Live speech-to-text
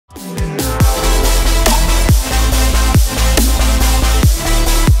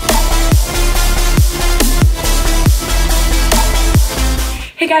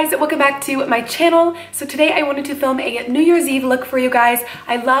guys, welcome back to my channel. So today I wanted to film a New Year's Eve look for you guys.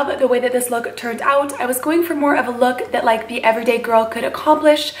 I love the way that this look turned out. I was going for more of a look that like the everyday girl could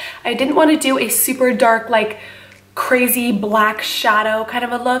accomplish. I didn't want to do a super dark, like crazy black shadow kind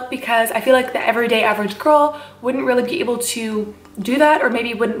of a look because I feel like the everyday average girl wouldn't really be able to do that, or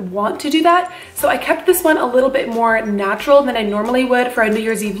maybe wouldn't want to do that. So I kept this one a little bit more natural than I normally would for a New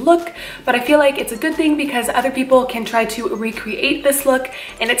Year's Eve look, but I feel like it's a good thing because other people can try to recreate this look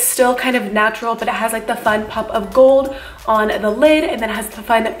and it's still kind of natural, but it has like the fun pop of gold on the lid and then it has the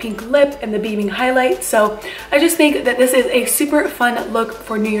fun pink lip and the beaming highlight. So I just think that this is a super fun look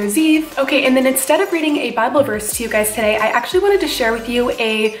for New Year's Eve. Okay, and then instead of reading a Bible verse to you guys today, I actually wanted to share with you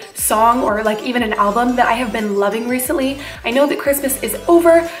a song or like even an album that I have been loving recently. I know that Christmas is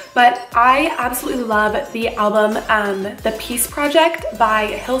over, but I absolutely love the album The Peace Project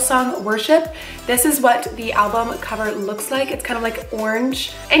by Hillsong Worship. This is what the album cover looks like. It's kind of like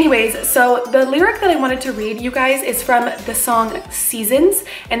orange. Anyways, so the lyric that I wanted to read you guys is from the song Seasons,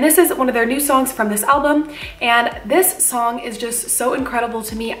 and this is one of their new songs from this album, and this song is just so incredible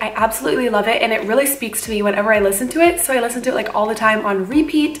to me. I absolutely love it and it really speaks to me whenever I listen to it, so I listen to it like all the time on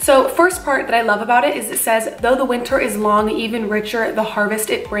repeat. So first part that I love about it is it says, though the winter is long, even richer the harvest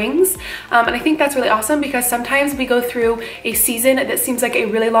it brings. And I think that's really awesome because sometimes we go through a season that seems like a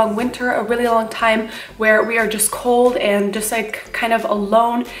really long winter, a really long time where we are just cold and just like kind of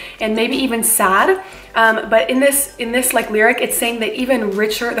alone and maybe even sad. But in this like lyric, it's saying that even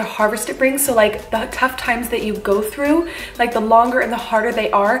richer the harvest it brings. So like the tough times that you go through, like the longer and the harder they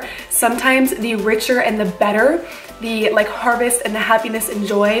are, sometimes the richer and the better the like harvest and the happiness and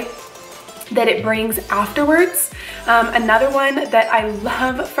joy that it brings afterwards. Another one that I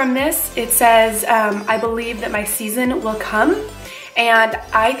love from this, it says, I believe that my season will come. And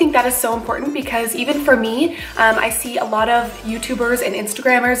I think that is so important because even for me, I see a lot of YouTubers and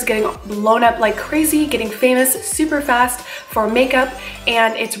Instagrammers getting blown up like crazy, getting famous super fast for makeup.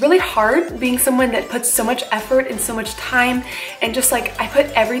 And it's really hard being someone that puts so much effort and so much time and just like I put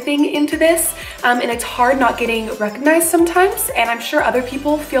everything into this. And it's hard not getting recognized sometimes. And I'm sure other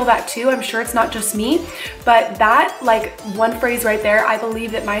people feel that too. I'm sure it's not just me, but that like one phrase right there, I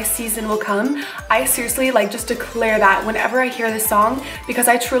believe that my season will come. I seriously like just declare that whenever I hear this song, because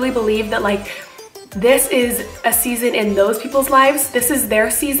I truly believe that like this is a season in those people's lives. This is their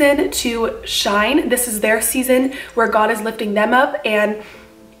season to shine. This is their season where God is lifting them up and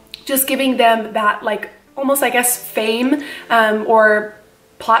just giving them that like almost I guess fame or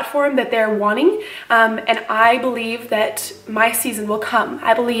platform that they're wanting. And I believe that my season will come.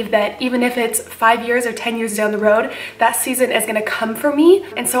 I believe that even if it's 5 years or 10 years down the road, that season is gonna come for me.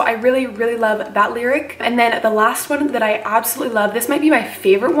 And so I really, really love that lyric. And then the last one that I absolutely love, this might be my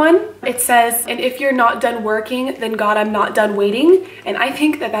favorite one. It says, and if you're not done working, then God, I'm not done waiting. And I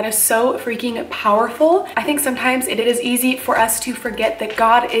think that that is so freaking powerful. I think sometimes it is easy for us to forget that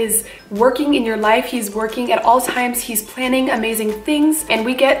God is working in your life. He's working at all times. He's planning amazing things. And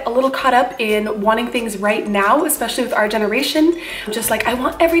we get a little caught up in wanting things right now, especially with our generation. Just like, I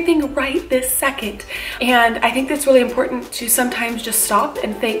want everything right this second. And I think that's really important to sometimes just stop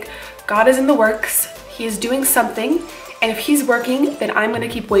and think, God is in the works. He is doing something. And if he's working, then I'm gonna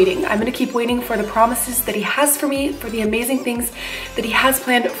keep waiting. I'm gonna keep waiting for the promises that he has for me, for the amazing things that he has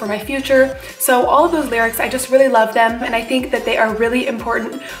planned for my future. So all of those lyrics, I just really love them. And I think that they are really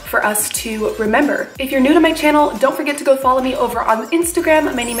important for us to remember. If you're new to my channel, don't forget to go follow me over on Instagram.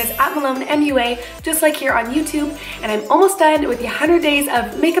 My name is @MaloneMUA, just like here on YouTube. And I'm almost done with the 100 days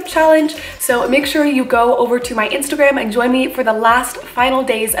of makeup challenge. So make sure you go over to my Instagram and join me for the last final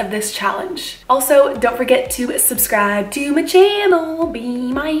days of this challenge. Also, don't forget to subscribe to my channel,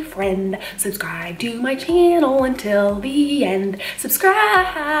 be my friend. Subscribe to my channel until the end.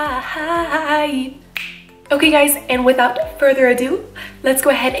 Subscribe. Okay guys, and without further ado, let's go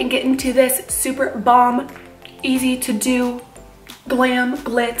ahead and get into this super bomb, easy to do, glam,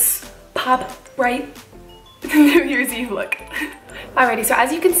 glitz, pop, right New Year's Eve look. Alrighty, so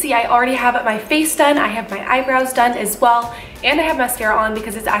as you can see, I already have my face done, I have my eyebrows done as well, and I have mascara on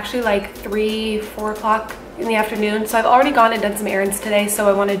because it's actually like 3-4 o'clock in the afternoon. So I've already gone and done some errands today, so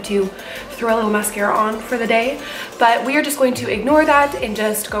I wanted to throw a little mascara on for the day. But we are just going to ignore that and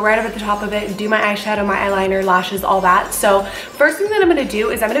just go right over the top of it and do my eyeshadow, my eyeliner, lashes, all that. So first thing that I'm gonna do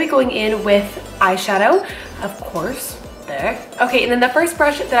is I'm gonna be going in with eyeshadow, of course. There. Okay, and then the first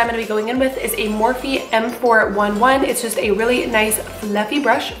brush that I'm going to be going in with is a Morphe M411. It's just a really nice fluffy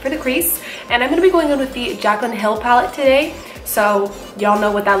brush for the crease. And I'm going to be going in with the Jaclyn Hill palette today. So y'all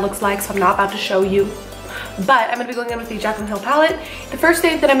know what that looks like, so I'm not about to show you. but I'm gonna be going in with the Jaclyn Hill palette. The first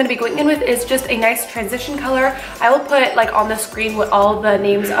shade that I'm gonna be going in with is just a nice transition color. I will put like on the screen what all the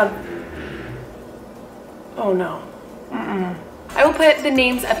names of, oh no. I will put the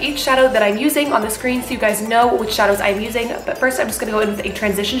names of each shadow that I'm using on the screen so you guys know which shadows I'm using. But first I'm just gonna go in with a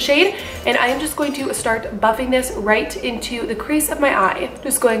transition shade, and I am just going to start buffing this right into the crease of my eye.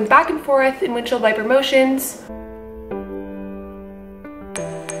 Just going back and forth in windshield wiper motions.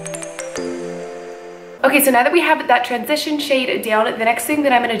 Okay, so now that we have that transition shade down, the next thing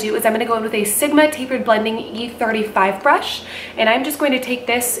that I'm going to do is I'm going to go in with a Sigma Tapered Blending E35 brush, and I'm just going to take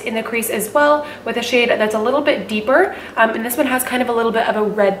this in the crease as well with a shade that's a little bit deeper, and this one has kind of a little bit of a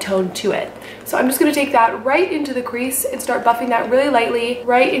red tone to it. So I'm just going to take that right into the crease and start buffing that really lightly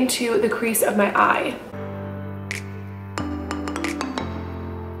right into the crease of my eye.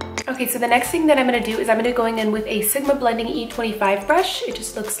 Okay, so the next thing that I'm going to do is I'm going to be going in with a Sigma Blending E25 brush. It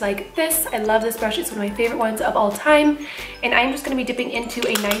just looks like this. I love this brush. It's one of my favorite ones of all time. And I'm just going to be dipping into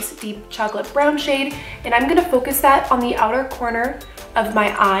a nice deep chocolate brown shade. And I'm going to focus that on the outer corner of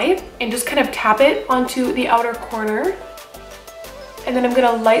my eye and just kind of tap it onto the outer corner. And then I'm going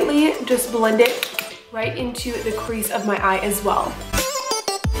to lightly just blend it right into the crease of my eye as well.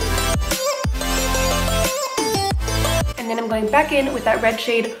 And then I'm going back in with that red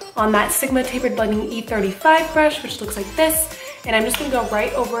shade on that Sigma Tapered Blending E35 brush, which looks like this. And I'm just gonna go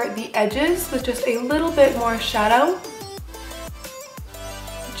right over the edges with just a little bit more shadow,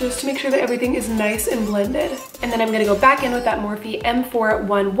 just to make sure that everything is nice and blended. And then I'm gonna go back in with that Morphe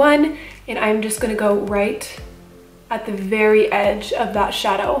M411, and I'm just gonna go right at the very edge of that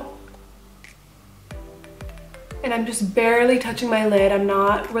shadow. And I'm just barely touching my lid. I'm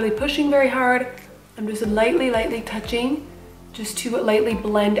not really pushing very hard. I'm just lightly touching just to lightly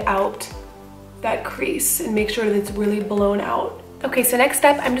blend out that crease and make sure that it's really blown out. Okay, so next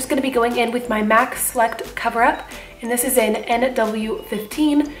up, I'm just gonna be going in with my MAC Select Cover Up, and this is in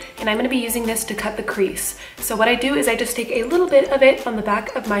NW15, and I'm gonna be using this to cut the crease. So what I do is I just take a little bit of it on the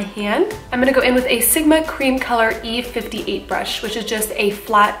back of my hand. I'm gonna go in with a Sigma Cream Color E58 brush, which is just a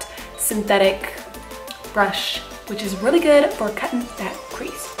flat synthetic brush, which is really good for cutting that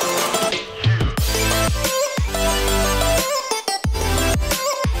crease.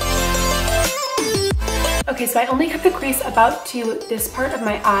 Okay, so I only cut the crease about to this part of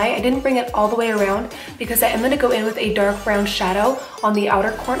my eye. I didn't bring it all the way around because I am going to go in with a dark brown shadow on the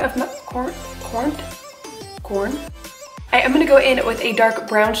outer corner of my I am going to go in with a dark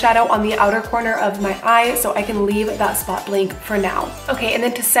brown shadow on the outer corner of my eye so I can leave that spot blank for now. Okay, and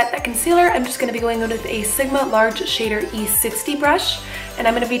then to set that concealer, I'm just going to be going in with a Sigma Large Shader E60 brush, and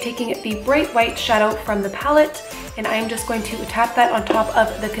I'm going to be taking the bright white shadow from the palette, and I am just going to tap that on top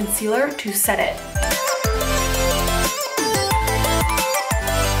of the concealer to set it.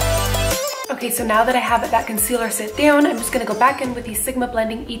 Okay, so now that I have that concealer set down, I'm just gonna go back in with the Sigma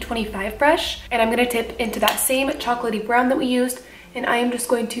Blending E25 brush, and I'm gonna dip into that same chocolatey brown that we used, and I am just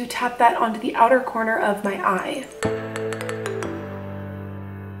going to tap that onto the outer corner of my eye.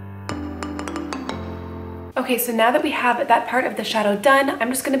 Okay, so now that we have that part of the shadow done, I'm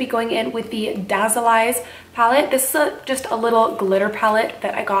just going to be going in with the Dazzlize palette. This is just a little glitter palette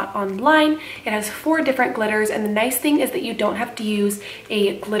that I got online. It has 4 different glitters, and the nice thing is that you don't have to use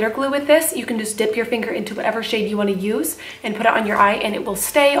a glitter glue with this. You can just dip your finger into whatever shade you want to use and put it on your eye, and it will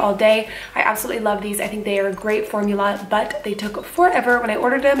stay all day. I absolutely love these. I think they are a great formula, but they took forever. When I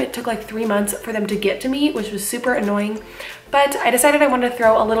ordered them, it took like 3 months for them to get to me, which was super annoying. But I decided I wanted to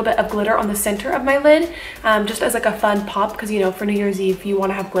throw a little bit of glitter on the center of my lid, just as like a fun pop, because you know, for New Year's Eve, you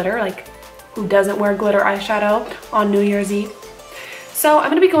want to have glitter. Like, who doesn't wear glitter eyeshadow on New Year's Eve? So I'm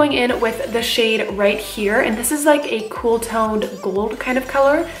going to be going in with the shade right here, and this is like a cool toned gold kind of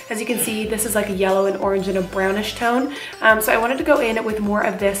color. As you can see, this is like a yellow and orange and a brownish tone. So I wanted to go in with more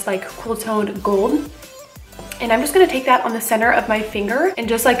of this like cool toned gold. And I'm just going to take that on the center of my finger and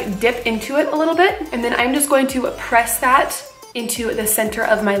just like dip into it a little bit. And then I'm just going to press that into the center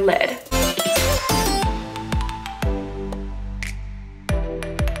of my lid.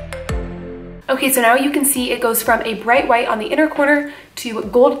 Okay, so now you can see it goes from a bright white on the inner corner to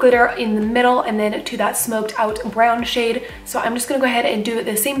gold glitter in the middle, and then to that smoked out brown shade. So I'm just gonna go ahead and do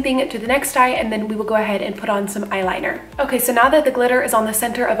the same thing to the next eye, and then we will go ahead and put on some eyeliner. Okay, so now that the glitter is on the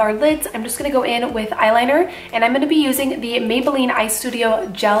center of our lids, I'm just gonna go in with eyeliner, and I'm gonna be using the Maybelline Eyestudio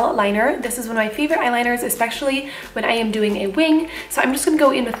Gel Liner. This is one of my favorite eyeliners, especially when I am doing a wing. So I'm just gonna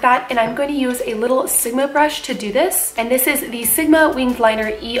go in with that, and I'm going to use a little Sigma brush to do this. And this is the Sigma Winged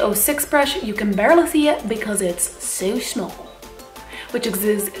Liner E06 brush. You can barely see it because it's so small, which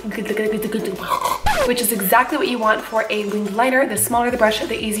is which is exactly what you want for a winged liner. The smaller the brush,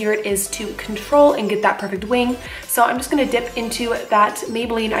 the easier it is to control and get that perfect wing. So I'm just gonna dip into that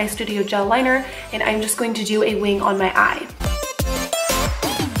Maybelline Eyestudio gel liner, and I'm just going to do a wing on my eye.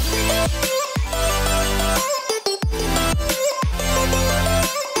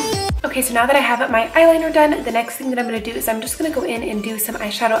 Okay, so now that I have my eyeliner done, the next thing that I'm going to do is I'm just going to go in and do some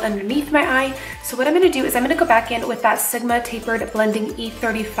eyeshadow underneath my eye. So what I'm going to do is I'm going to go back in with that Sigma Tapered Blending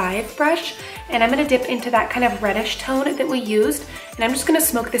E35 brush, and I'm going to dip into that kind of reddish tone that we used, and I'm just going to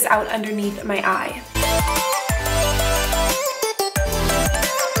smoke this out underneath my eye.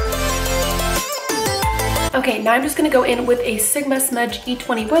 Okay, now I'm just gonna go in with a Sigma Smudge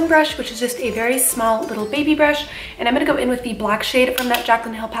E21 brush, which is just a very small little baby brush, and I'm gonna go in with the black shade from that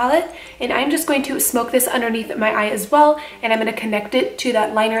Jaclyn Hill palette, and I'm just going to smoke this underneath my eye as well, and I'm gonna connect it to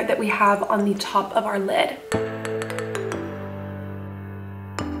that liner that we have on the top of our lid.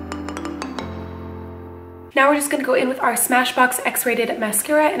 Now we're just gonna go in with our Smashbox X-Rated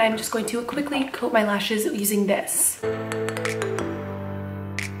mascara, and I'm just going to quickly coat my lashes using this.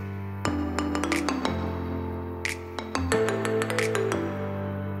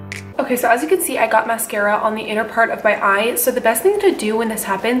 Okay, so as you can see, I got mascara on the inner part of my eye. So the best thing to do when this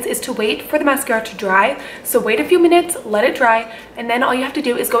happens is to wait for the mascara to dry. So wait a few minutes, let it dry, and then all you have to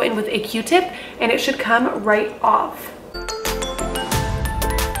do is go in with a Q-tip and it should come right off.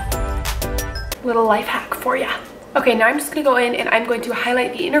 Little life hack for ya. Okay, now I'm just gonna go in and I'm going to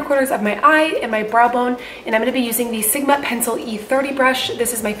highlight the inner corners of my eye and my brow bone, and I'm gonna be using the Sigma Pencil E30 brush.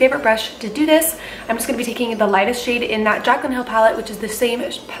 This is my favorite brush to do this. I'm just gonna be taking the lightest shade in that Jaclyn Hill palette, which is the same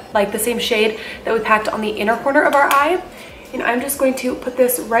shade that we packed on the inner corner of our eye. And I'm just going to put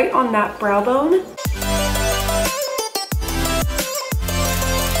this right on that brow bone.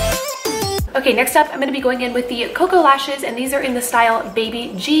 Okay, next up, I'm going to be going in with the KoKo lashes, and these are in the style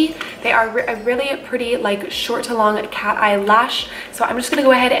Baby G. They are a really pretty, like, short to long cat eye lash. So I'm just going to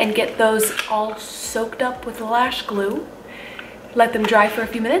go ahead and get those all soaked up with lash glue. Let them dry for a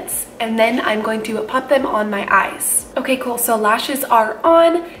few minutes, and then I'm going to pop them on my eyes. Okay, cool, so lashes are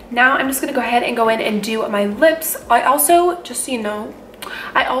on. Now I'm just going to go ahead and go in and do my lips. I also, just so you know,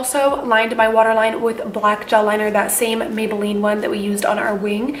 I also lined my waterline with black gel liner, that same Maybelline one that we used on our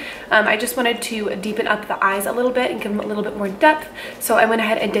wing. I just wanted to deepen up the eyes a little bit and give them a little bit more depth, so I went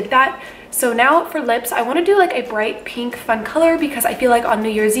ahead and did that. So now for lips, I want to do like a bright pink fun color, because I feel like on New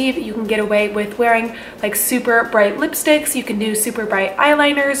Year's Eve you can get away with wearing like super bright lipsticks, you can do super bright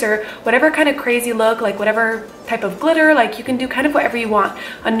eyeliners, or whatever kind of crazy look, like whatever type of glitter, like you can do kind of whatever you want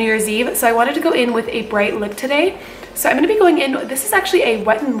on New Year's Eve. So I wanted to go in with a bright lip today. So I'm going to be going in, this is actually a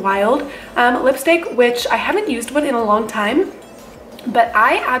Wet n Wild lipstick, which I haven't used one in a long time, but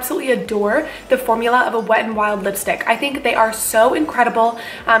I absolutely adore the formula of a Wet n Wild lipstick. I think they are so incredible,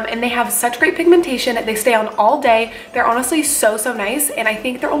 and they have such great pigmentation. They stay on all day. They're honestly so nice, and I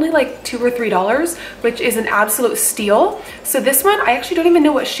think they're only like $2 or $3, which is an absolute steal. So this one, I actually don't even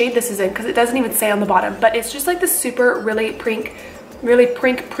know what shade this is in, because it doesn't even say on the bottom, but it's just like the super really pretty.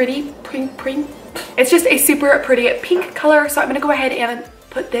 It's just a super pretty pink color, so I'm gonna go ahead and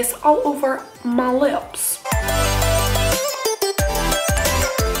put this all over my lips.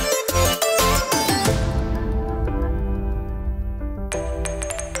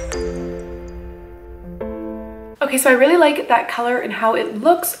 Okay, so I really like that color and how it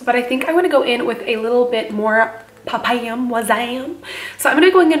looks, but I think I want to go in with a little bit more papayam wazam. So I'm going to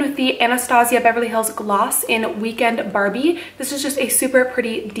be going in with the Anastasia Beverly Hills Gloss in Weekend Barbie. This is just a super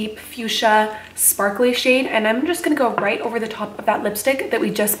pretty deep fuchsia sparkly shade, and I'm just going to go right over the top of that lipstick that we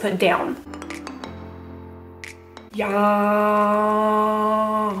just put down. Yes.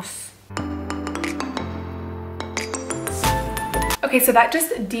 Okay, so that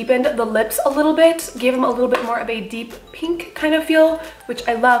just deepened the lips a little bit, gave them a little bit more of a deep pink kind of feel, which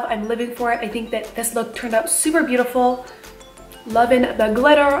I love. I'm living for it. I think that this look turned out super beautiful. Loving the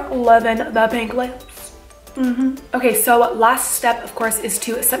glitter, loving the pink lips. Okay, so last step, of course, is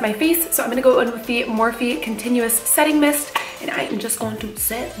to set my face. So I'm gonna go in with the Morphe Continuous Setting Mist, and I am just going to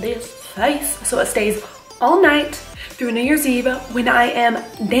set this face so it stays all night through New Year's Eve when I am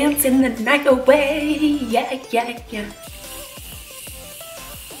dancing the night away. Yeah.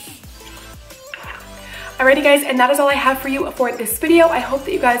 Alrighty guys, and that is all I have for you for this video. I hope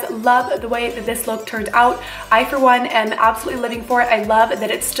that you guys love the way that this look turned out. I, for one, am absolutely living for it. I love that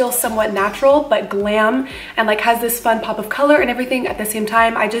it's still somewhat natural, but glam, and like has this fun pop of color and everything at the same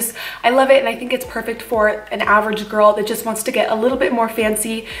time. I love it, and I think it's perfect for an average girl that just wants to get a little bit more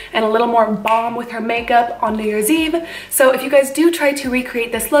fancy and a little more bomb with her makeup on New Year's Eve. So if you guys do try to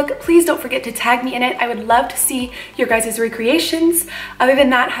recreate this look, please don't forget to tag me in it. I would love to see your guys' recreations. Other than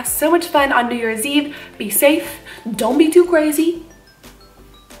that, have so much fun on New Year's Eve. Be safe, don't be too crazy,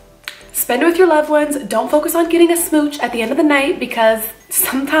 spend it with your loved ones, don't focus on getting a smooch at the end of the night because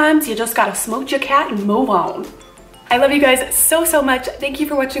sometimes you just gotta smooch your cat and move on. I love you guys so much. Thank you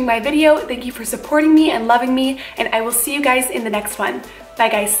for watching my video, thank you for supporting me and loving me, and I will see you guys in the next one. Bye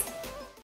guys.